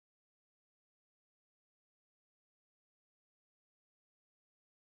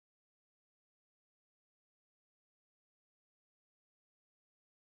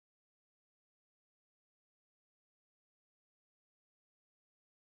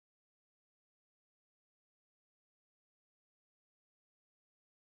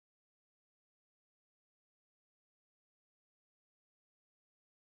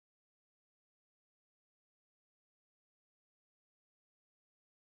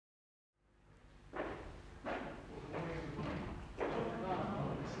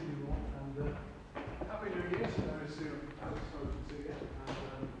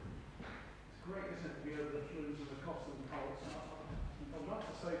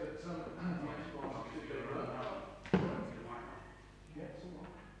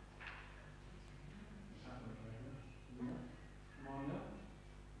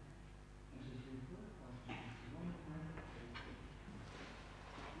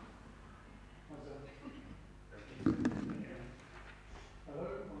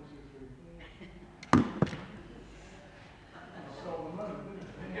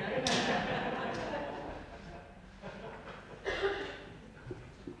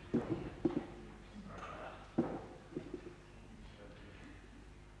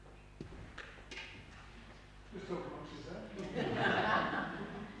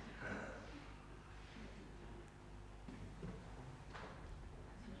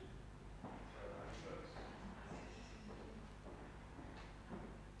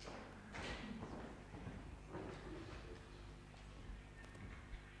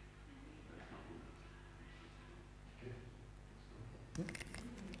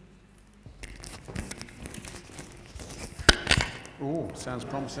Oh, sounds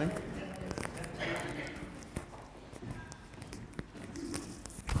promising.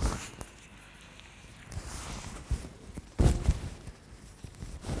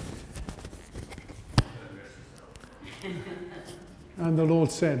 And the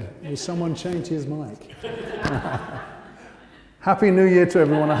Lord said, will someone change his mic? Happy New Year to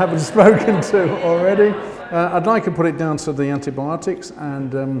everyone I haven't spoken to already. I'd like to put it down to the antibiotics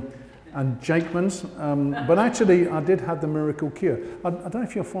and Jakeman's, but actually I did have the miracle cure. I don't know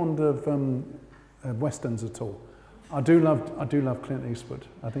if you're fond of westerns at all. I do love Clint Eastwood.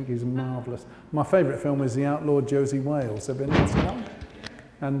 I think he's marvellous. My favourite film is The Outlaw Josie Wales. Have you ever seen that one?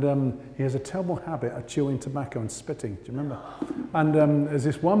 And he has a terrible habit of chewing tobacco and spitting. Do you remember? And there's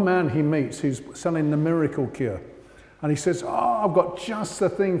this one man he meets who's selling the miracle cure. And he says, oh, I've got just the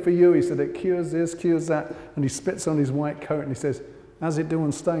thing for you. He said, it cures this, cures that. And he spits on his white coat and he says, how's it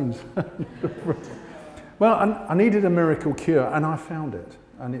doing stains? Well, I needed a miracle cure and I found it.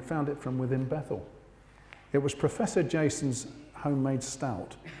 And it found it from within Bethel. It was Professor Jason's homemade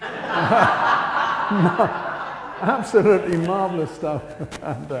stout. Absolutely marvellous stuff.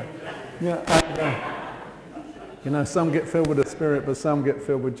 You know, some get filled with the Spirit, but some get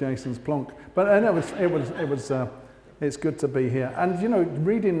filled with Jason's plonk. But it's good to be here. And you know,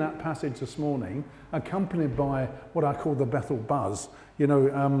 reading that passage this morning, accompanied by what I call the Bethel buzz, you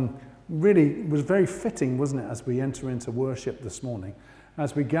know, really was very fitting, wasn't it, as we enter into worship this morning,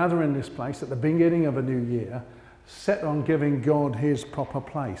 as we gather in this place at the beginning of a new year, set on giving God his proper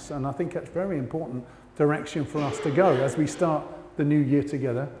place. And I think that's very important direction for us to go as we start the new year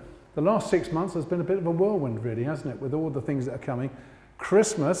together. The last 6 months has been a bit of a whirlwind, really, hasn't it, with all the things that are coming.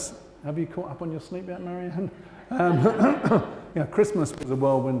 Christmas, have you caught up on your sleep yet, Marianne? Yeah, Christmas was a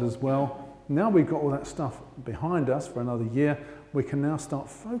whirlwind as well. Now we've got all that stuff behind us for another year. We can now start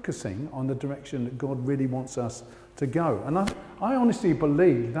focusing on the direction that God really wants us to go. And I honestly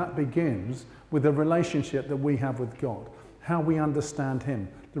believe that begins with the relationship that we have with God, how we understand him,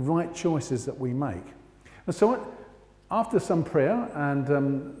 the right choices that we make. And so after some prayer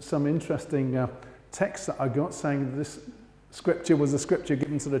and some interesting texts that I got saying that this scripture was a scripture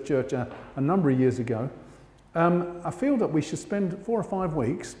given to the church a number of years ago, I feel that we should spend 4 or 5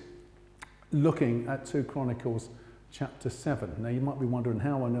 weeks looking at 2 Chronicles chapter 7. Now you might be wondering,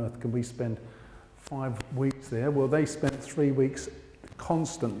 how on earth can we spend 5 weeks there? Well, they spent 3 weeks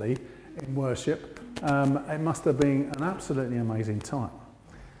constantly in worship. It must have been an absolutely amazing time.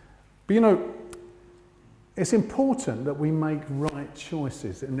 But you know, it's important that we make right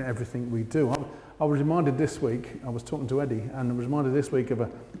choices in everything we do. I was reminded this week, I was talking to Eddie, and I was reminded this week of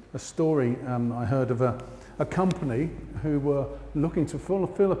a story I heard of a company who were looking to fill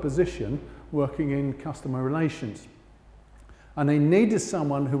a position working in customer relations. And they needed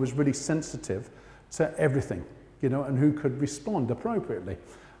someone who was really sensitive to everything, you know, and who could respond appropriately.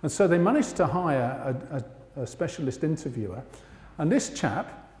 And so they managed to hire a specialist interviewer. And this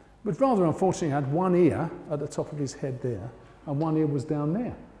chap, but rather unfortunately, had one ear at the top of his head there, and one ear was down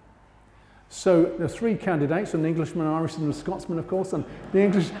there. So the 3 candidates, an Englishman, an Irishman, and a Scotsman, of course, and the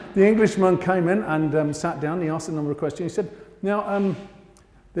Englishman came in and sat down. He asked a number of questions. He said, now,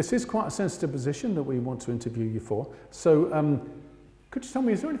 this is quite a sensitive position that we want to interview you for. So could you tell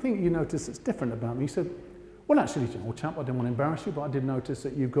me, is there anything you notice that's different about me? He said, well, actually, old chap, I didn't want to embarrass you, but I did notice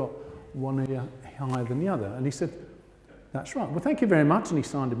that you've got one ear higher than the other. And he said, that's right. Well, thank you very much. And he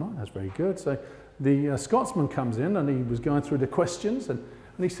signed him on. That's very good. So the Scotsman comes in and he was going through the questions and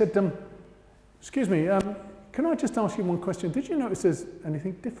he said, excuse me, can I just ask you one question? Did you notice there's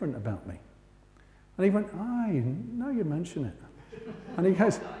anything different about me? And he went, now you mention it. And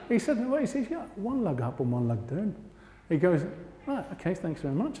he said, well, he says, yeah, one leg up and one leg down. He goes, Right, okay, thanks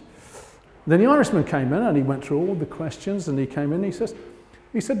very much. Then the Irishman came in and he went through all the questions and he came in and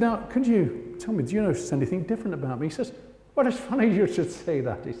he said, now, could you tell me, do you notice anything different about me? He says, well, it's funny you should say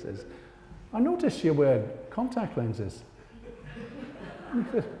that, he says. I noticed you wear contact lenses.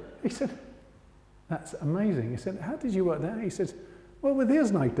 He said, that's amazing. He said, how did you work that? He says, well, with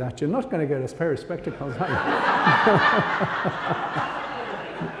ears like that, you're not going to get a pair of spectacles, are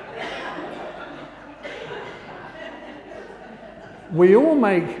you? We all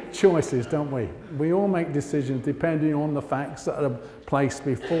make choices, don't we? We all make decisions depending on the facts that are placed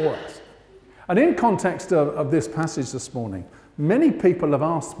before us. And in context of this passage this morning, many people have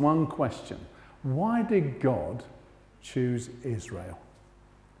asked one question. Why did God choose Israel?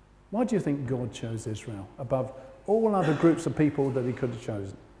 Why do you think God chose Israel above all other groups of people that he could have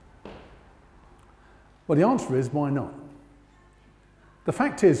chosen? Well, the answer is, why not? The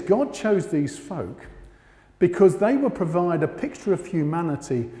fact is, God chose these folk because they will provide a picture of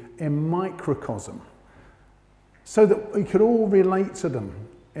humanity in microcosm so that we could all relate to them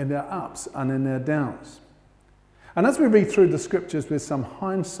in their ups and in their downs. And as we read through the scriptures with some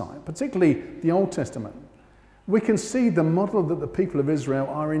hindsight, particularly the Old Testament, we can see the model that the people of Israel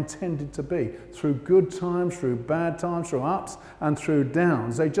are intended to be through good times, through bad times, through ups and through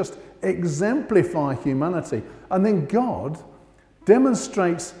downs. They just exemplify humanity. And then God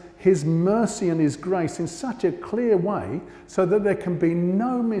demonstrates his mercy and his grace in such a clear way so that there can be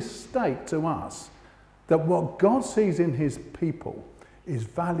no mistake to us that what God sees in his people is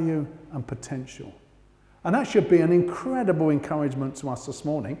value and potential. And that should be an incredible encouragement to us this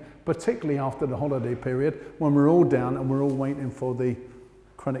morning, particularly after the holiday period when we're all down and we're all waiting for the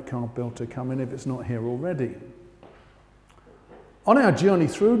credit card bill to come in if it's not here already. On our journey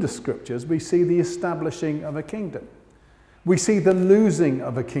through the scriptures, we see the establishing of a kingdom. We see the losing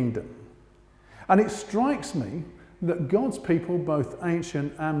of a kingdom. And it strikes me that God's people, both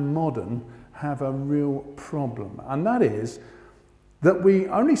ancient and modern, have a real problem. And that is that we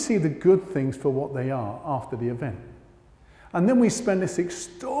only see the good things for what they are after the event. And then we spend this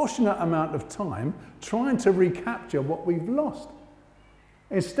extortionate amount of time trying to recapture what we've lost.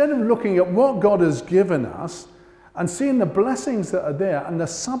 Instead of looking at what God has given us and seeing the blessings that are there and the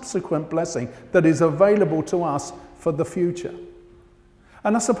subsequent blessing that is available to us for the future.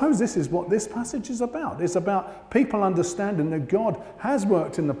 And I suppose this is what this passage is about. It's about people understanding that God has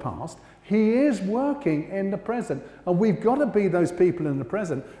worked in the past. He is working in the present. And we've got to be those people in the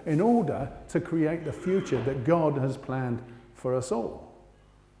present in order to create the future that God has planned for us all.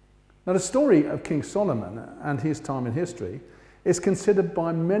 Now, the story of King Solomon and his time in history is considered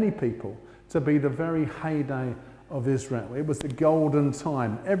by many people to be the very heyday of Israel. It was the golden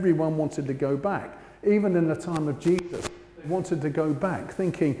time. Everyone wanted to go back. Even in the time of Jesus, they wanted to go back,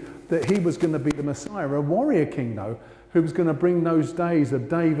 thinking that he was going to be the Messiah, a warrior king, though, who was going to bring those days of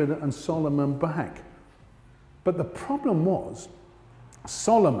David and Solomon back. But the problem was,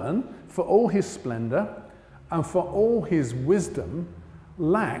 Solomon, for all his splendor and for all his wisdom,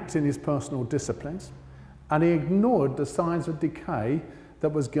 lacked in his personal disciplines, and he ignored the signs of decay that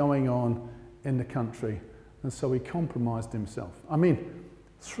was going on in the country. And so he compromised himself. I mean,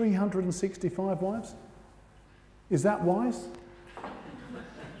 365 wives? Is that wise?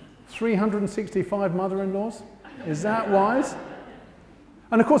 365 mother-in-laws? Is that wise?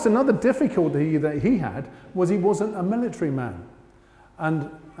 And of course, another difficulty that he had was he wasn't a military man. And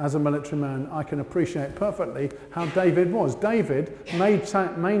as a military man, I can appreciate perfectly how David was. David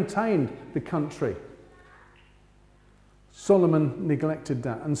maintained the country. Solomon neglected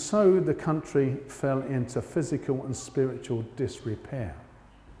that, and so the country fell into physical and spiritual disrepair.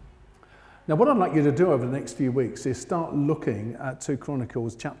 Now, what I'd like you to do over the next few weeks is start looking at 2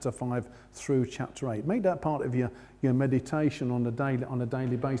 Chronicles chapter 5 through chapter 8. Make that part of your meditation on a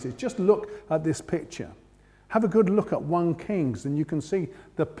daily basis. Just look at this picture. Have a good look at 1 Kings, and you can see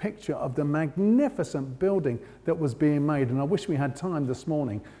the picture of the magnificent building that was being made. And I wish we had time this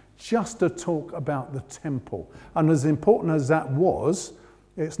morning just to talk about the temple. And as important as that was,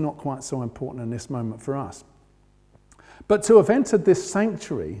 it's not quite so important in this moment for us. But to have entered this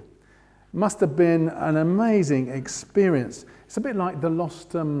sanctuary must have been an amazing experience. It's a bit like the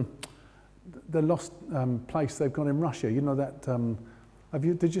lost place they've got in Russia. You know that,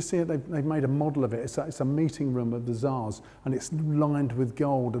 did you see it? They've made a model of it. It's a meeting room of the Tsars, and it's lined with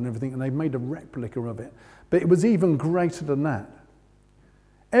gold and everything, and they've made a replica of it. But it was even greater than that.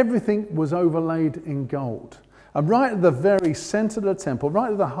 Everything was overlaid in gold. And right at the very center of the temple,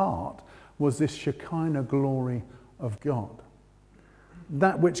 right at the heart, was this Shekinah glory of God.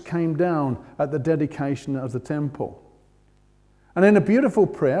 That which came down at the dedication of the temple. And in a beautiful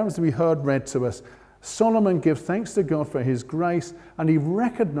prayer, as we heard read to us, Solomon gives thanks to God for his grace, and he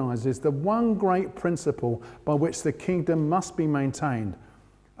recognizes the one great principle by which the kingdom must be maintained,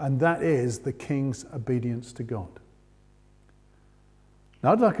 and that is the king's obedience to God.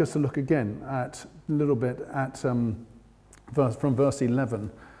 Now, I'd like us to look again at a little bit at from verse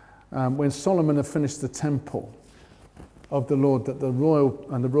 11, when Solomon had finished the temple of the Lord, that the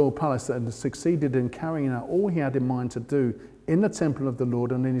royal palace, that had succeeded in carrying out all he had in mind to do in the temple of the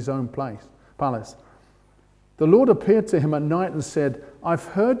Lord and in his own palace. The Lord appeared to him at night and said, I've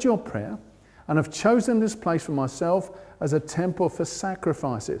heard your prayer and have chosen this place for myself as a temple for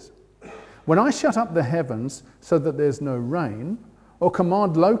sacrifices. When I shut up the heavens so that there's no rain, or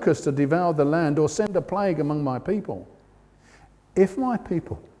command locusts to devour the land, or send a plague among my people, if my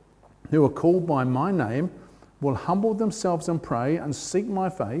people who are called by my name will humble themselves and pray and seek my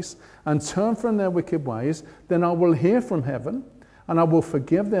face and turn from their wicked ways, then I will hear from heaven and I will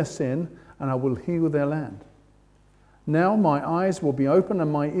forgive their sin and I will heal their land. Now my eyes will be open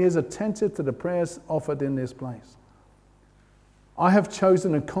and my ears attentive to the prayers offered in this place. I have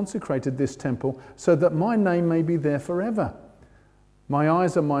chosen and consecrated this temple so that my name may be there forever. My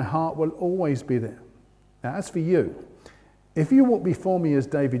eyes and my heart will always be there. Now, as for you, if you walk before me as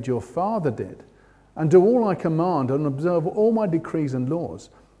David your father did, and do all I command and observe all my decrees and laws,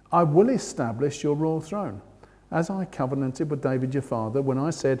 I will establish your royal throne, as I covenanted with David your father when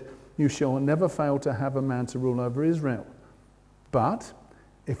I said, you shall never fail to have a man to rule over Israel. But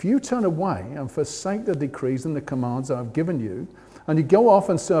if you turn away and forsake the decrees and the commands I have given you, and you go off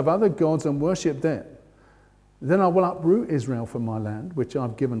and serve other gods and worship them, then I will uproot Israel from my land, which I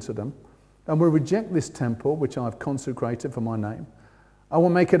have given to them, and will reject this temple, which I have consecrated for my name. I will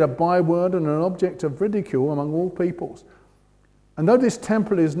make it a byword and an object of ridicule among all peoples. And though this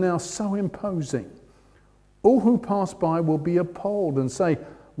temple is now so imposing, all who pass by will be appalled and say,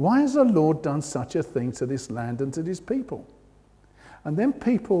 why has the Lord done such a thing to this land and to this people? And then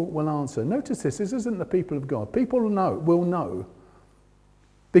people will answer, notice this isn't the people of God. People will know,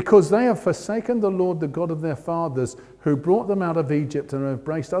 because they have forsaken the Lord, the God of their fathers, who brought them out of Egypt and have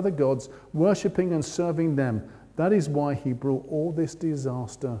embraced other gods, worshipping and serving them. That is why he brought all this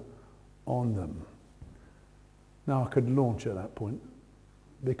disaster on them. Now I could launch at that point,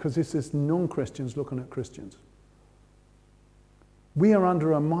 because this is non-Christians looking at Christians. We are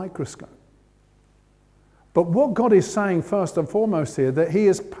under a microscope. But what God is saying first and foremost here, that he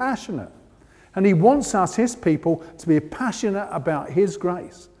is passionate. And he wants us, his people, to be passionate about his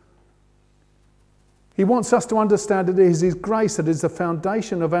grace. He wants us to understand that it is his grace that is the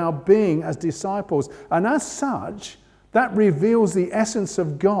foundation of our being as disciples. And as such, that reveals the essence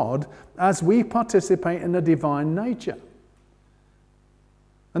of God as we participate in the divine nature.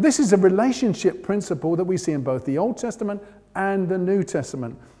 And this is a relationship principle that we see in both the Old Testament and the New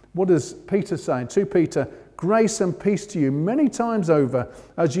Testament. What does Peter say? 2 Peter, grace and peace to you many times over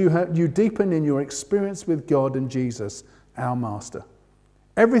as you deepen in your experience with God and Jesus, our Master.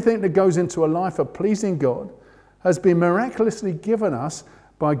 Everything that goes into a life of pleasing God has been miraculously given us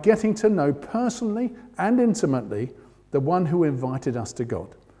by getting to know personally and intimately the one who invited us to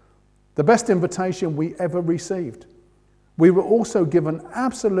God. The best invitation we ever received. We were also given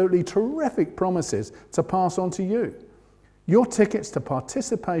absolutely terrific promises to pass on to you. Your tickets to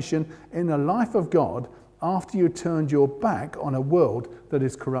participation in the life of God after you turned your back on a world that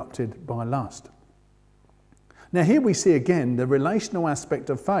is corrupted by lust. Now here we see again the relational aspect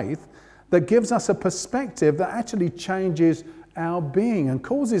of faith that gives us a perspective that actually changes our being and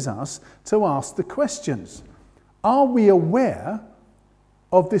causes us to ask the questions. Are we aware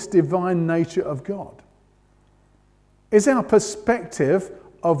of this divine nature of God? Is our perspective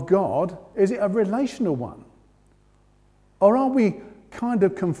of God, is it a relational one? Or are we kind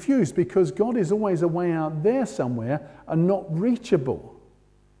of confused because God is always a way out there somewhere and not reachable?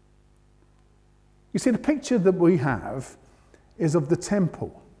 You see, the picture that we have is of the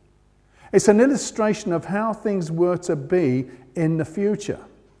temple. It's an illustration of how things were to be in the future.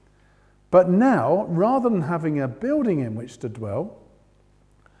 But now, rather than having a building in which to dwell,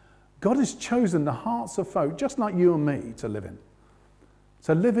 God has chosen the hearts of folk, just like you and me, to live in.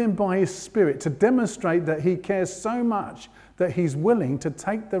 To live in by his Spirit, to demonstrate that he cares so much that he's willing to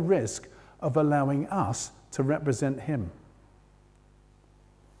take the risk of allowing us to represent him.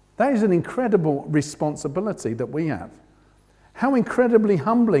 That is an incredible responsibility that we have. How incredibly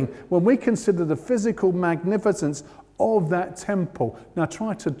humbling when we consider the physical magnificence of that temple. Now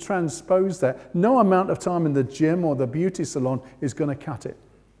try to transpose that. No amount of time in the gym or the beauty salon is going to cut it.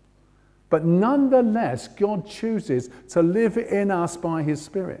 But nonetheless, God chooses to live in us by his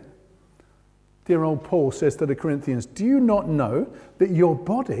Spirit. dear old Paul says to the Corinthians, do you not know that your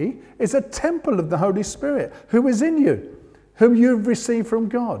body is a temple of the Holy Spirit who is in you, whom you have received from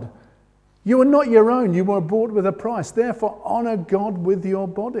God? You are not your own, you were bought with a price. Therefore, honor God with your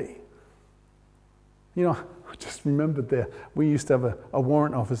body. You know, I just remembered there, we used to have a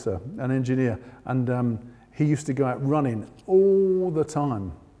warrant officer, an engineer, and he used to go out running all the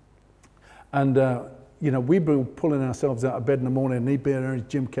time. And, you know, we'd be pulling ourselves out of bed in the morning, and he'd be there, and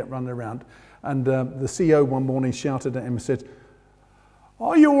Jim kept running around. And the CEO one morning shouted at him and said,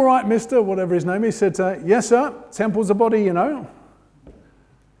 "Are you all right, mister?" Whatever his name is. He said, "Yes, sir. Temple's a body, you know."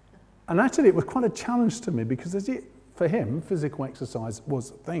 And actually, it was quite a challenge to me because for him, physical exercise was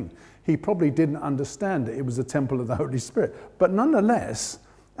a thing. He probably didn't understand it. It was a temple of the Holy Spirit. But nonetheless,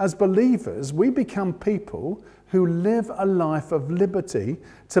 as believers, we become people who live a life of liberty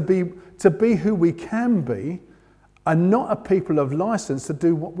to be who we can be and not a people of license to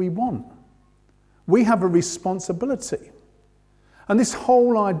do what we want. We have a responsibility. And this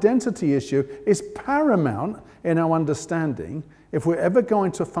whole identity issue is paramount in our understanding if we're ever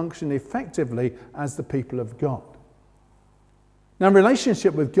going to function effectively as the people of God. Now, in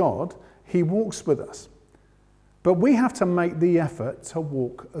relationship with God, he walks with us. But we have to make the effort to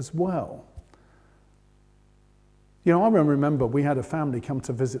walk as well. You know, I remember we had a family come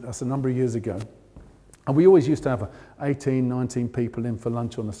to visit us a number of years ago. And we always used to have 18, 19 people in for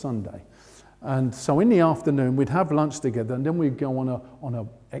lunch on a Sunday. And so in the afternoon, we'd have lunch together, and then we'd go on a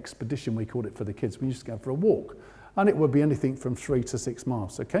expedition, we called it, for the kids. We used to go for a walk. And it would be anything from 3 to 6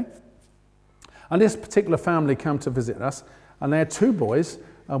 miles, okay? And this particular family came to visit us, and they had 2 boys,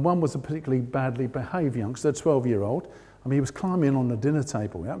 and one was a particularly badly behaved youngster, a 12-year-old. I mean, he was climbing on the dinner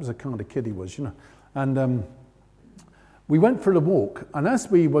table. That was the kind of kid he was, you know. And we went for the walk, and as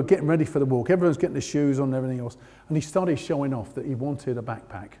we were getting ready for the walk, everyone's getting the shoes on and everything else, and he started showing off that he wanted a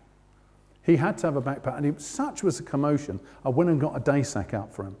backpack. He had to have a backpack, and such was a commotion, I went and got a day sack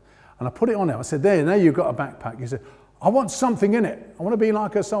out for him. And I put it on there. I said, there you've got a backpack. He said, I want something in it. I want to be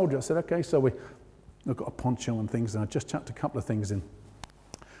like a soldier. I said, okay. So we've got a poncho and things, and I just chucked a couple of things in.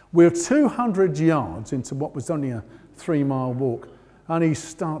 We're 200 yards into what was only a 3-mile walk, and he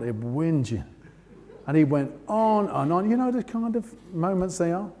started whinging. And he went on and on. You know the kind of moments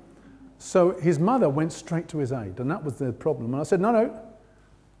they are? So his mother went straight to his aid, and that was the problem. And I said, no,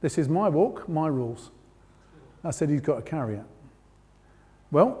 this is my walk, my rules. I said, he's got to carry it.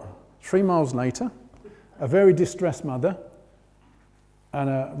 Well, 3 miles later, a very distressed mother and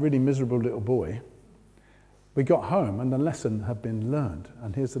a really miserable little boy, we got home and the lesson had been learned.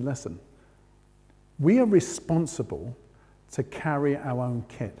 And here's the lesson. We are responsible to carry our own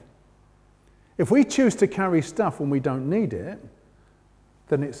kit. If we choose to carry stuff when we don't need it,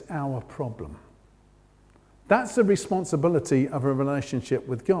 then it's our problem. That's the responsibility of a relationship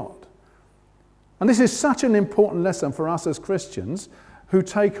with God. And this is such an important lesson for us as Christians who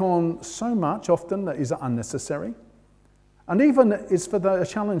take on so much often that is unnecessary. And even it's a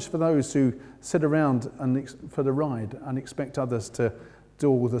challenge for those who sit around for the ride and expect others to do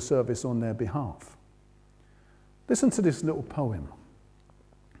all the service on their behalf. Listen to this little poem.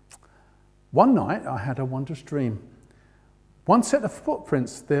 One night I had a wondrous dream. One set of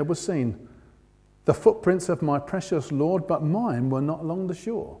footprints there were seen, the footprints of my precious Lord, but mine were not along the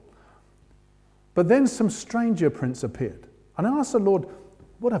shore. But then some stranger prints appeared, and I asked the Lord,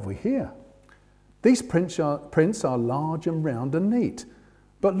 what have we here? These prints are large and round and neat,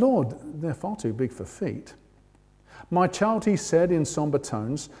 but Lord, they're far too big for feet. My child, he said in somber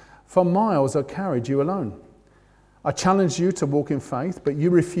tones, for miles I carried you alone. I challenged you to walk in faith, but you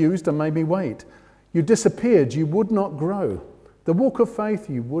refused and made me wait. You disappeared, you would not grow. The walk of faith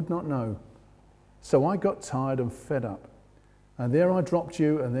you would not know. So I got tired and fed up. And there I dropped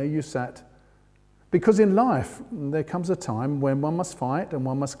you, and there you sat. Because in life, there comes a time when one must fight and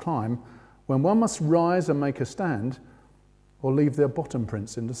one must climb, when one must rise and make a stand, or leave their bottom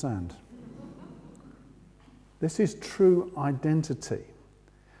prints in the sand. This is true identity.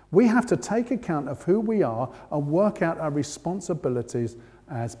 We have to take account of who we are and work out our responsibilities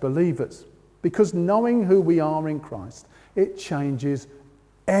as believers. Because knowing who we are in Christ, it changes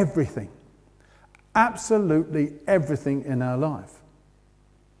everything. Absolutely everything in our life.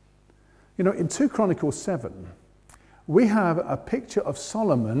 You know, in 2 Chronicles 7, we have a picture of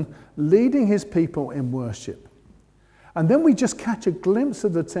Solomon leading his people in worship. And then we just catch a glimpse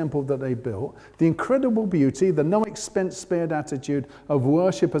of the temple that they built, the incredible beauty, the no expense spared attitude of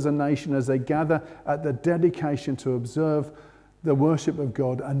worship as a nation as they gather at the dedication to observe the worship of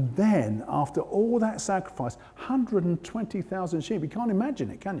God. And then, after all that sacrifice, 120,000 sheep. You can't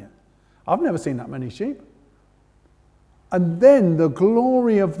imagine it, can you? I've never seen that many sheep. And then the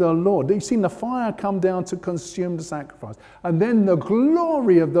glory of the Lord. You've seen the fire come down to consume the sacrifice. And then the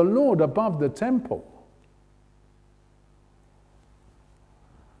glory of the Lord above the temple.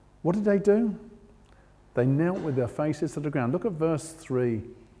 What did they do? They knelt with their faces to the ground. Look at verse 3.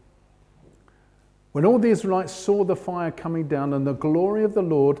 When all the Israelites saw the fire coming down and the glory of the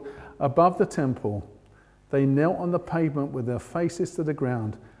Lord above the temple, they knelt on the pavement with their faces to the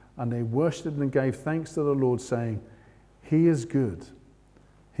ground, and they worshipped and gave thanks to the Lord, saying, He is good.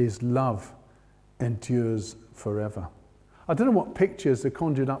 His love endures forever. I don't know what pictures are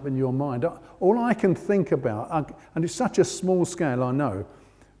conjured up in your mind. All I can think about, and it's such a small scale, I know,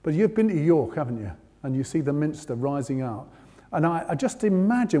 but you've been to York, haven't you? And you see the minster rising up. And I just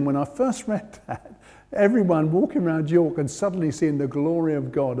imagine when I first read that, everyone walking around York and suddenly seeing the glory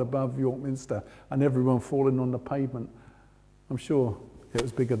of God above York Minster and everyone falling on the pavement. I'm sure it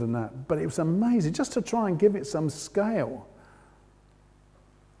was bigger than that. But it was amazing, just to try and give it some scale.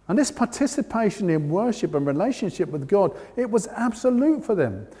 And this participation in worship and relationship with God, it was absolute for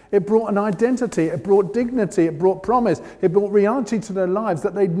them. It brought an identity, it brought dignity, it brought promise, it brought reality to their lives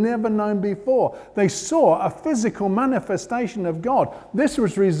that they'd never known before. They saw a physical manifestation of God. This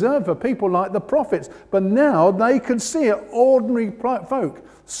was reserved for people like the prophets, but now they could see it. Ordinary folk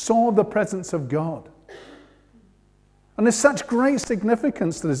saw the presence of God. And there's such great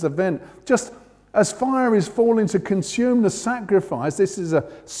significance to this event. Just as fire is falling to consume the sacrifice, this is a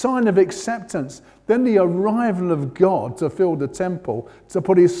sign of acceptance. Then the arrival of God to fill the temple, to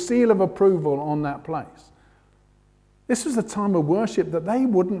put his seal of approval on that place. This was a time of worship that they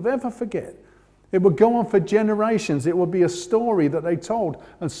wouldn't ever forget. It would go on for generations. It would be a story that they told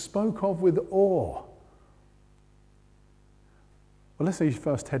and spoke of with awe. Well, let's see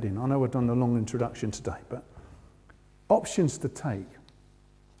first heading. I know we've done a long introduction today, but options to take.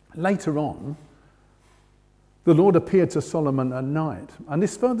 Later on, the Lord appeared to Solomon at night, and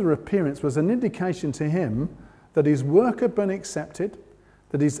this further appearance was an indication to him that his work had been accepted,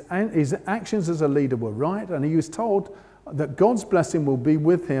 that his actions as a leader were right, and he was told that God's blessing will be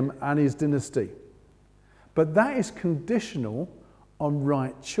with him and his dynasty. But that is conditional on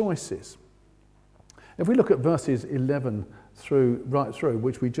right choices. If we look at verses 11 right through,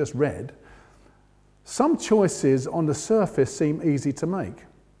 which we just read, some choices on the surface seem easy to make.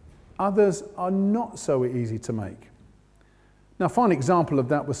 Others are not so easy to make. Now, a fine example of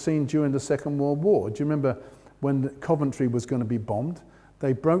that was seen during the Second World War. Do you remember when Coventry was going to be bombed?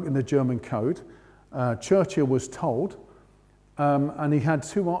 They broke in the German code. Churchill was told, and he had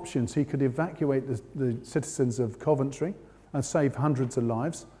two options. He could evacuate the citizens of Coventry and save hundreds of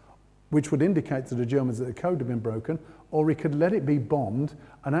lives, which would indicate to the Germans that the code had been broken, or he could let it be bombed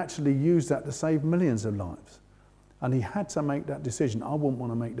and actually use that to save millions of lives. And he had to make that decision. I wouldn't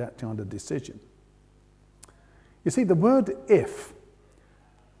want to make that kind of decision. You see, the word if,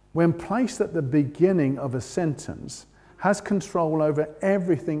 when placed at the beginning of a sentence, has control over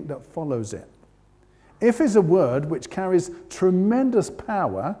everything that follows it. If is a word which carries tremendous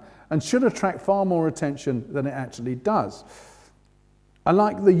power and should attract far more attention than it actually does. And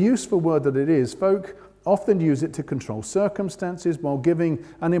like the useful word that it is, folk often use it to control circumstances while giving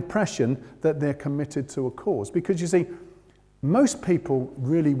an impression that they're committed to a cause. Because you see, most people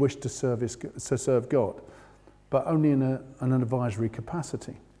really wish to serve God, but only in an advisory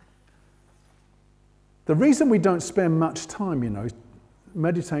capacity. The reason we don't spend much time,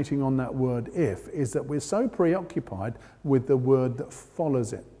 meditating on that word if, is that we're so preoccupied with the word that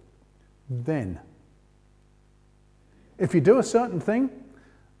follows it. Then. If you do a certain thing,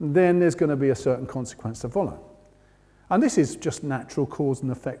 then there's going to be a certain consequence to follow. And this is just natural cause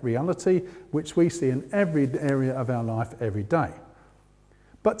and effect reality, which we see in every area of our life every day.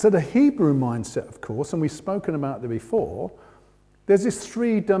 But to the Hebrew mindset, of course, and we've spoken about it before, there's this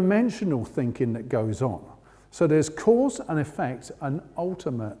three-dimensional thinking that goes on. So there's cause and effect and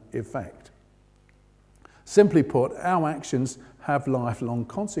ultimate effect. Simply put, our actions have lifelong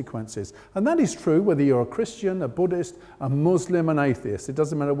consequences. And that is true whether you're a Christian, a Buddhist, a Muslim, an atheist. It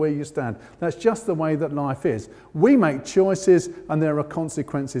doesn't matter where you stand. That's just the way that life is. We make choices and there are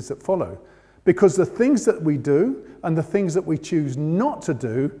consequences that follow. Because the things that we do and the things that we choose not to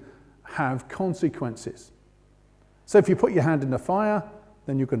do have consequences. So if you put your hand in the fire,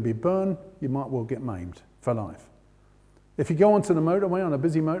 then you can be burned. You might well get maimed for life. If you go onto the motorway, on a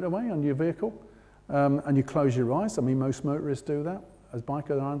busy motorway, on your vehicle, and you close your eyes, I mean, most motorists do that, as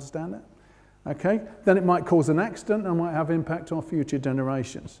bikers, I understand that, okay? Then it might cause an accident and might have impact on future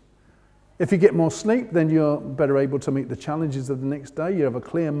generations. If you get more sleep, then you're better able to meet the challenges of the next day, you have a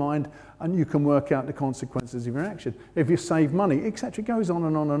clear mind, and you can work out the consequences of your action. If you save money, etc., it goes on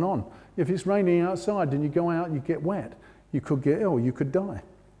and on and on. If it's raining outside and you go out and you get wet, You could get ill, you could die.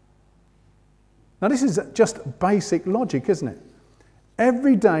 Now this is just basic logic, isn't it?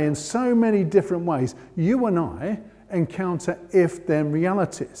 Every day in so many different ways, you and I encounter if-then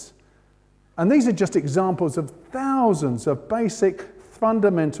realities. And these are just examples of thousands of basic,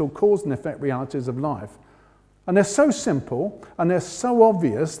 fundamental cause and effect realities of life. And they're so simple and they're so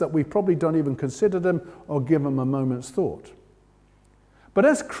obvious that we probably don't even consider them or give them a moment's thought. But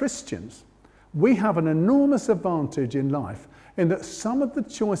as Christians, we have an enormous advantage in life in that some of the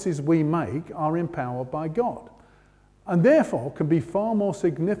choices we make are empowered by God and therefore can be far more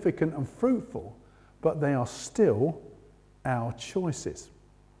significant and fruitful, but they are still our choices.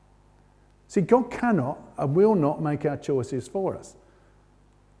 See, God cannot and will not make our choices for us.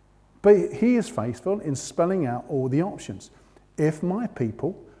 But he is faithful in spelling out all the options. If my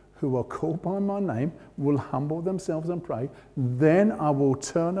people who are called by my name will humble themselves and pray, then I will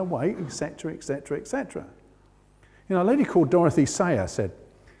turn away, etc., etc., etc. You know, a lady called Dorothy Sayers said,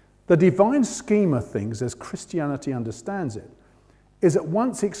 the divine scheme of things as Christianity understands it is at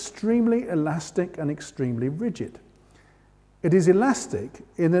once extremely elastic and extremely rigid. It is elastic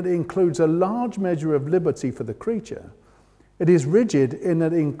in that it includes a large measure of liberty for the creature. It is rigid in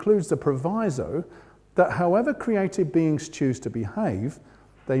that it includes the proviso that however created beings choose to behave,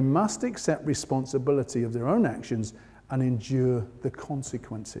 they must accept responsibility of their own actions and endure the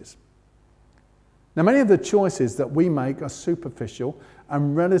consequences. Now, many of the choices that we make are superficial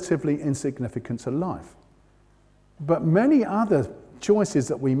and relatively insignificant to life. But many other choices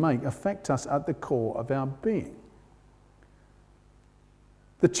that we make affect us at the core of our being.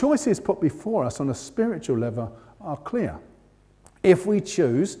 The choices put before us on a spiritual level are clear. If we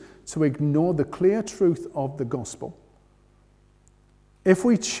choose to ignore the clear truth of the gospel, if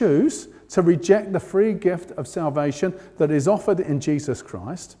we choose to reject the free gift of salvation that is offered in Jesus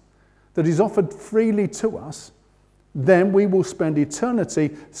Christ, that is offered freely to us, then we will spend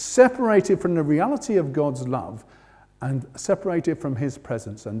eternity separated from the reality of God's love and separated from his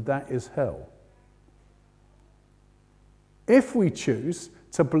presence, and that is hell. If we choose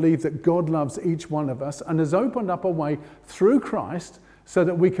to believe that God loves each one of us and has opened up a way through Christ so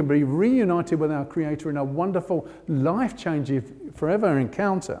that we can be reunited with our Creator in a wonderful, life-changing, forever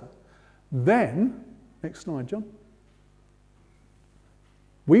encounter, then, next slide, John,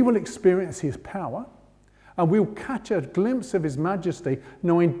 we will experience his power and we'll catch a glimpse of his majesty,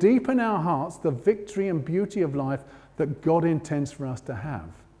 knowing deep in our hearts the victory and beauty of life that God intends for us to have.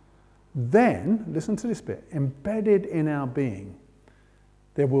 Then, listen to this bit, embedded in our being,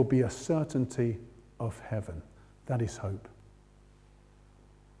 there will be a certainty of heaven. That is hope.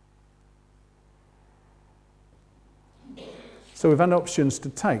 So we've had options to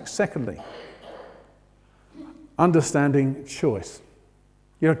take. Secondly, understanding choice.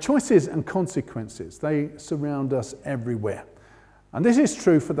 You know, choices and consequences, they surround us everywhere. And this is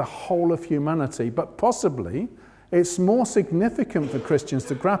true for the whole of humanity, but possibly it's more significant for Christians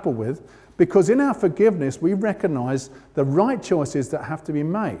to grapple with because in our forgiveness, we recognize the right choices that have to be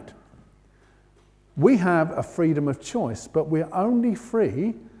made. We have a freedom of choice, but we're only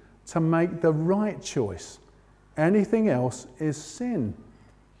free to make the right choice. Anything else is sin.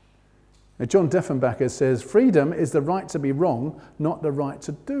 Now, John Diefenbacher says, freedom is the right to be wrong, not the right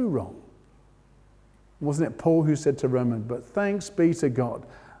to do wrong. Wasn't it Paul who said to Romans, but thanks be to God,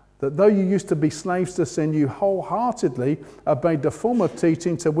 that though you used to be slaves to sin, you wholeheartedly obeyed the form of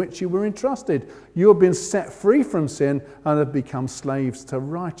teaching to which you were entrusted. You have been set free from sin and have become slaves to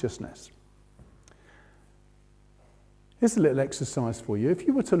righteousness. Here's a little exercise for you. If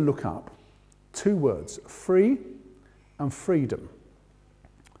you were to look up two words, free and freedom.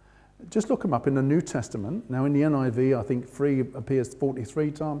 Just look them up in the New Testament. Now in the NIV, I think free appears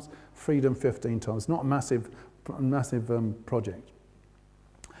 43 times, freedom 15 times. Not a massive project.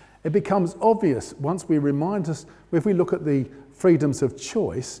 It becomes obvious once we remind us, if we look at the freedoms of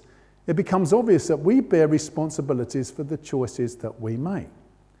choice, it becomes obvious that we bear responsibilities for the choices that we make.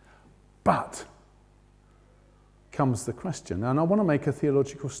 But comes the question, and I want to make a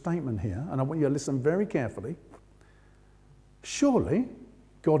theological statement here, and I want you to listen very carefully. Surely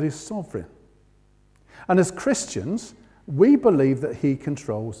God is sovereign. And as Christians, we believe that he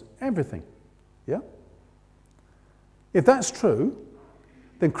controls everything. Yeah? If that's true,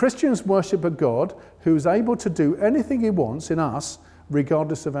 then Christians worship a God who is able to do anything he wants in us,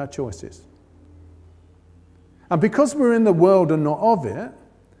 regardless of our choices. And because we're in the world and not of it,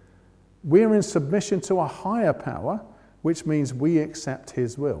 we're in submission to a higher power, which means we accept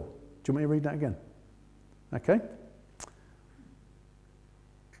his will. Do you want me to read that again? Okay?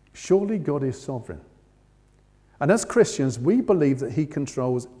 Surely God is sovereign. And as Christians, we believe that he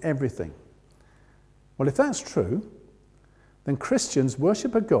controls everything. Well, if that's true, then Christians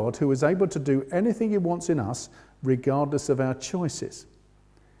worship a God who is able to do anything he wants in us, regardless of our choices.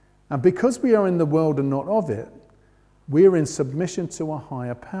 And because we are in the world and not of it, we are in submission to a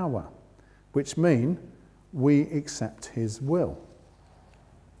higher power, which means we accept his will.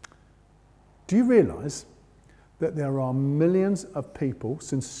 Do you realize that there are millions of people,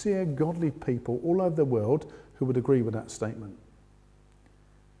 sincere, godly people all over the world who would agree with that statement?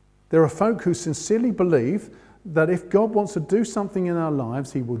 There are folk who sincerely believe that if God wants to do something in our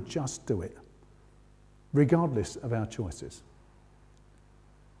lives, he will just do it, regardless of our choices.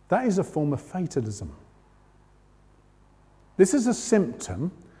 That is a form of fatalism. This is a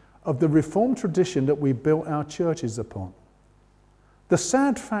symptom of the Reformed tradition that we built our churches upon. The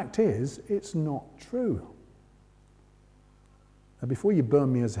sad fact is, it's not true. Now, before you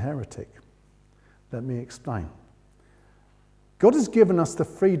burn me as a heretic, let me explain. God has given us the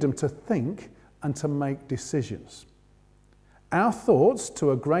freedom to think and to make decisions. Our thoughts,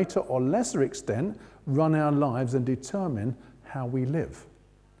 to a greater or lesser extent, run our lives and determine how we live.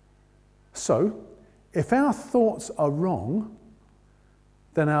 So, if our thoughts are wrong,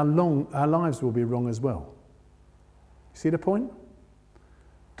 then our lives will be wrong as well. See the point?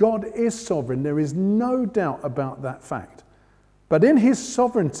 God is sovereign. There is no doubt about that fact. But in his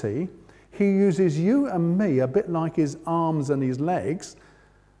sovereignty, he uses you and me a bit like his arms and his legs.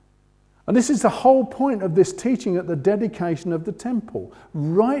 And this is the whole point of this teaching at the dedication of the temple.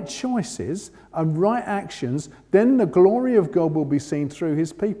 Right choices and right actions, then the glory of God will be seen through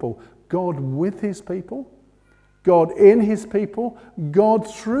his people. God with his people, God in his people, God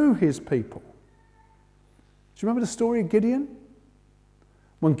through his people. Do you remember the story of Gideon?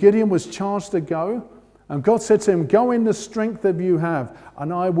 When Gideon was charged to go, and God said to him, "Go in the strength that you have,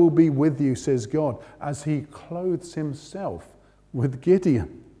 and I will be with you," says God, as he clothes himself with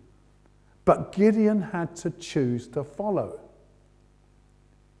Gideon. But Gideon had to choose to follow.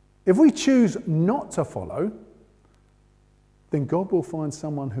 If we choose not to follow, then God will find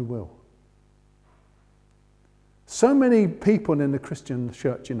someone who will. So many people in the Christian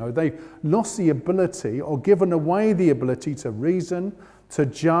church, they lost the ability or given away the ability to reason, to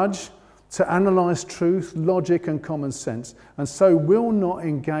judge, to analyze truth, logic, and common sense, and so will not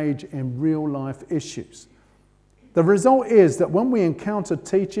engage in real life issues. The result is that when we encounter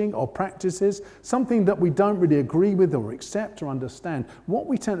teaching or practices, something that we don't really agree with or accept or understand, what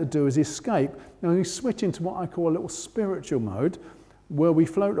we tend to do is escape, and we switch into what I call a little spiritual mode, where we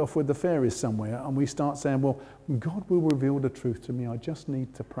float off with the fairies somewhere and we start saying, well, God will reveal the truth to me, I just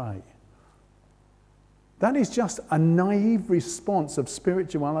need to pray. That is just a naive response of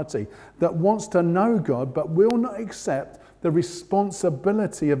spirituality that wants to know God but will not accept the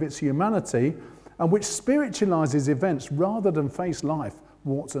responsibility of its humanity, and which spiritualizes events rather than face life,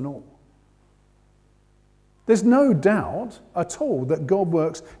 warts and all. There's no doubt at all that God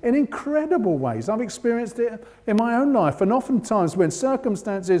works in incredible ways. I've experienced it in my own life, and oftentimes when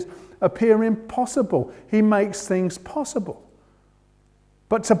circumstances appear impossible, he makes things possible.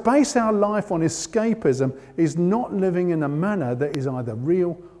 But to base our life on escapism is not living in a manner that is either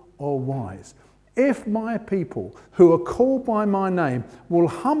real or wise. If my people who are called by my name will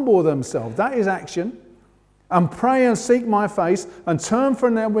humble themselves, that is action, and pray and seek my face and turn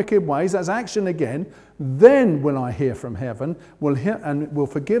from their wicked ways, that's action again, then will I hear from heaven, will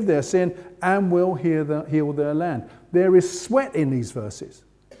forgive their sin, and will heal their land. There is sweat in these verses.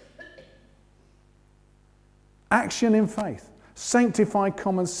 Action in faith, sanctified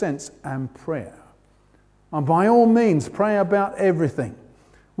common sense, and prayer. And by all means, pray about everything.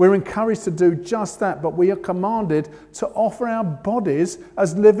 We're encouraged to do just that, but we are commanded to offer our bodies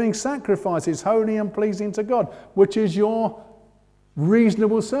as living sacrifices, holy and pleasing to God, which is your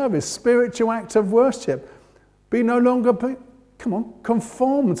reasonable service, spiritual act of worship. Be no longer,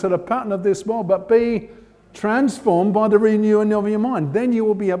 conform to the pattern of this world, but be transformed by the renewing of your mind. Then you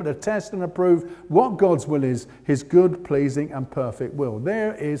will be able to test and approve what God's will is, his good, pleasing, and perfect will.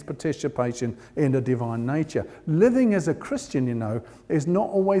 There is participation in the divine nature. Living as a Christian, is not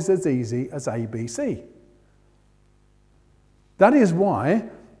always as easy as ABC. That is why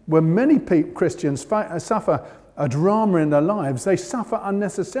when many Christians suffer a drama in their lives, they suffer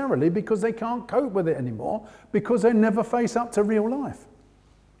unnecessarily because they can't cope with it anymore, because they never face up to real life.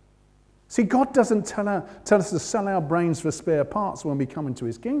 See, God doesn't tell us to sell our brains for spare parts when we come into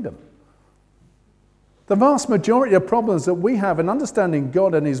his kingdom. The vast majority of problems that we have in understanding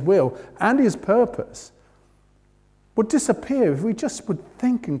God and his will and his purpose would disappear if we just would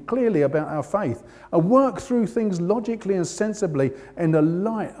think clearly about our faith and work through things logically and sensibly in the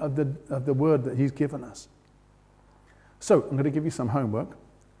light of the word that he's given us. So I'm going to give you some homework.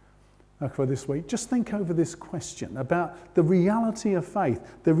 for this week, just think over this question about the reality of faith,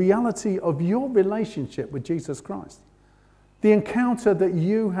 the reality of your relationship with Jesus Christ, the encounter that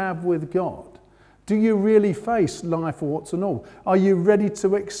you have with God. Do you really face life, warts and all? Are you ready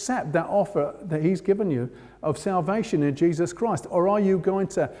to accept that offer that he's given you of salvation in Jesus Christ? Or are you going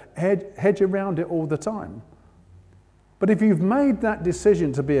to hedge around it all the time? But if you've made that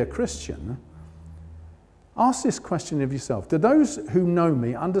decision to be a Christian, ask this question of yourself. Do those who know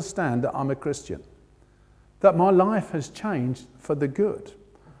me understand that I'm a Christian? That my life has changed for the good?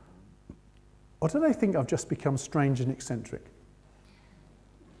 Or do they think I've just become strange and eccentric?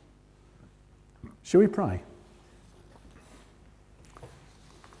 Shall we pray?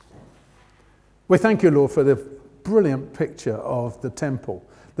 We thank you, Lord, for the brilliant picture of the temple,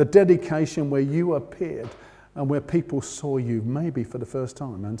 the dedication where you appeared and where people saw you maybe for the first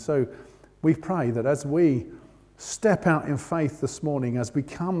time. And so we pray that as we step out in faith this morning, as we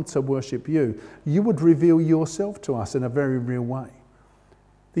come to worship you, you would reveal yourself to us in a very real way.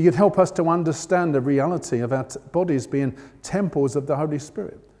 That you'd help us to understand the reality of our bodies being temples of the Holy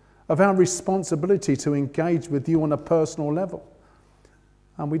Spirit, of our responsibility to engage with you on a personal level.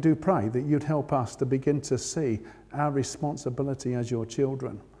 And we do pray that you'd help us to begin to see our responsibility as your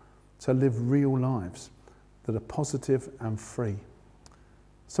children to live real lives that are positive and free.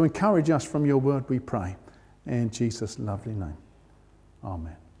 So encourage us from your word, we pray. In Jesus' lovely name.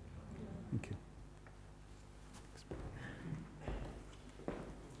 Amen. Thank you.